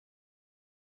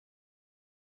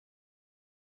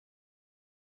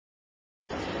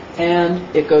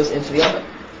and it goes into the oven.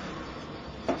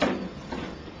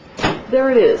 There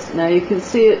it is. Now you can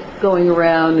see it going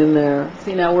around in there.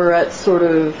 See, now we're at sort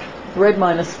of bread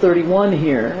minus 31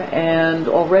 here, and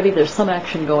already there's some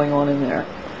action going on in there.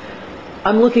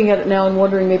 I'm looking at it now and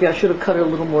wondering maybe I should have cut it a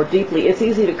little more deeply. It's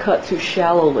easy to cut too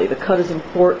shallowly. The cut is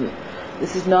important.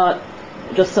 This is not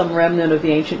just some remnant of the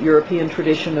ancient European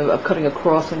tradition of cutting a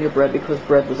cross on your bread because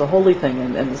bread was a holy thing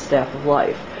and the staff of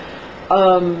life.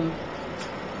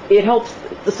 It helps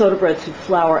the soda bread to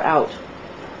flour out,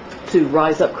 to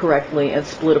rise up correctly and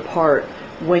split apart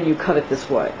when you cut it this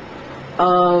way.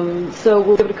 So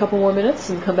we'll give it a couple more minutes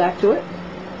and come back to it.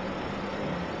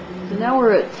 So now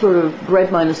we're at sort of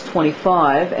bread minus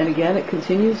 25, and again it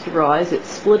continues to rise. It's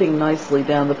splitting nicely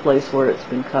down the place where it's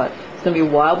been cut. It's going to be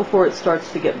a while before it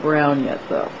starts to get brown yet,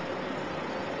 though.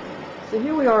 So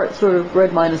here we are at sort of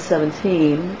bread minus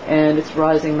 17, and it's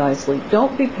rising nicely.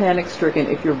 Don't be panic-stricken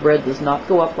if your bread does not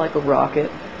go up like a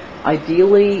rocket.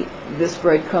 Ideally, this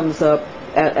bread comes up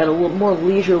at a little more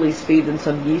leisurely speed than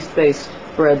some yeast-based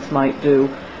breads might do.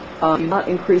 Do not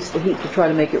increase the heat to try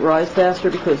to make it rise faster,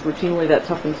 because routinely that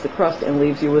toughens the crust and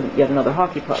leaves you with yet another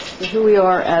hockey puck. So here we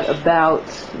are at about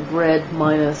bread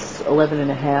minus 11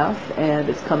 and a half, and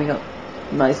it's coming up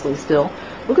nicely still.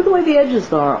 Look at the way the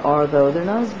edges are though. They're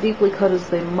not as deeply cut as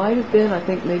they might have been. I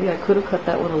think maybe I could have cut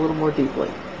that one a little more deeply.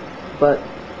 But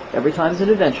every time's an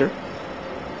adventure.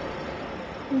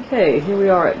 Okay, here we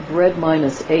are at bread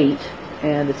minus 8,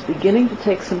 and it's beginning to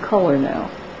take some color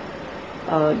now.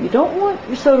 You don't want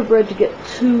your soda bread to get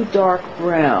too dark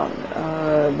brown.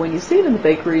 When you see it in the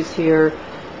bakeries here,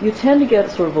 you tend to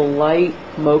get sort of a light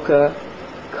mocha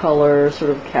color,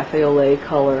 sort of cafe au lait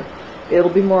color. It'll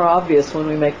be more obvious when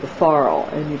we make the farl,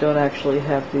 and you don't actually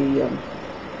have the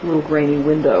little grainy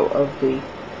window of the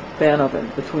fan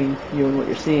oven between you and what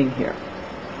you're seeing here.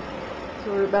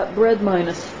 So we're about bread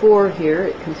minus 4 here.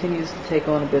 It continues to take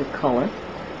on a bit of color.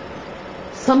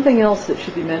 Something else that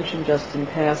should be mentioned just in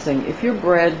passing, if your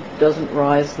bread doesn't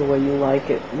rise the way you like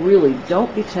it, really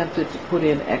don't be tempted to put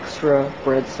in extra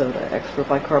bread soda, extra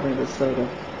bicarbonate of soda.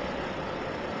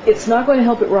 It's not going to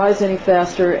help it rise any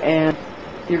faster, and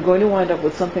you're going to wind up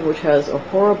with something which has a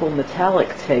horrible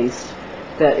metallic taste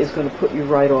that is going to put you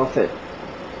right off it.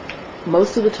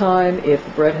 Most of the time, if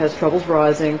the bread has troubles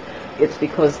rising, it's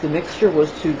because the mixture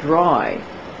was too dry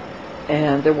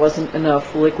and there wasn't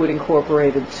enough liquid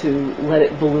incorporated to let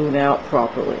it balloon out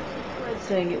properly. Bread's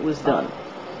saying it was done.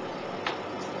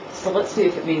 So let's see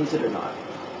if it means it or not.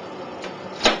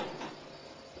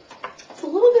 It's a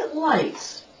little bit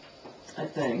light, I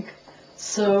think.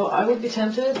 So I would be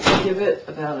tempted to give it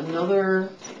about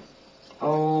another,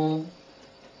 5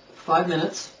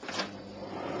 minutes,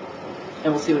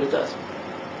 and we'll see what it does.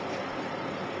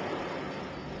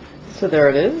 So there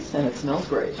it is, and it smells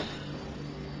great.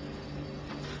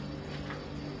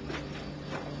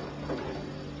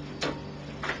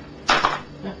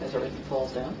 As everything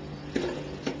falls down.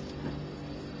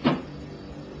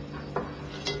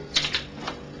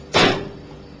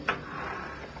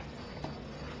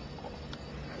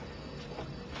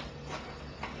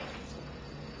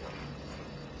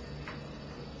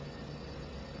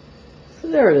 So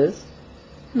there it is.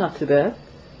 Not too bad.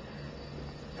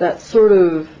 That sort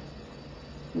of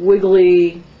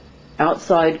wiggly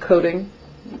outside coating,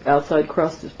 outside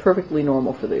crust is perfectly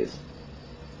normal for these.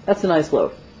 That's a nice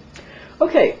loaf.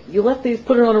 Okay, you let these,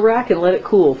 put it on a rack and let it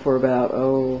cool for about,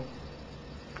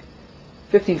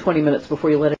 15-20 minutes before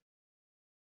you let it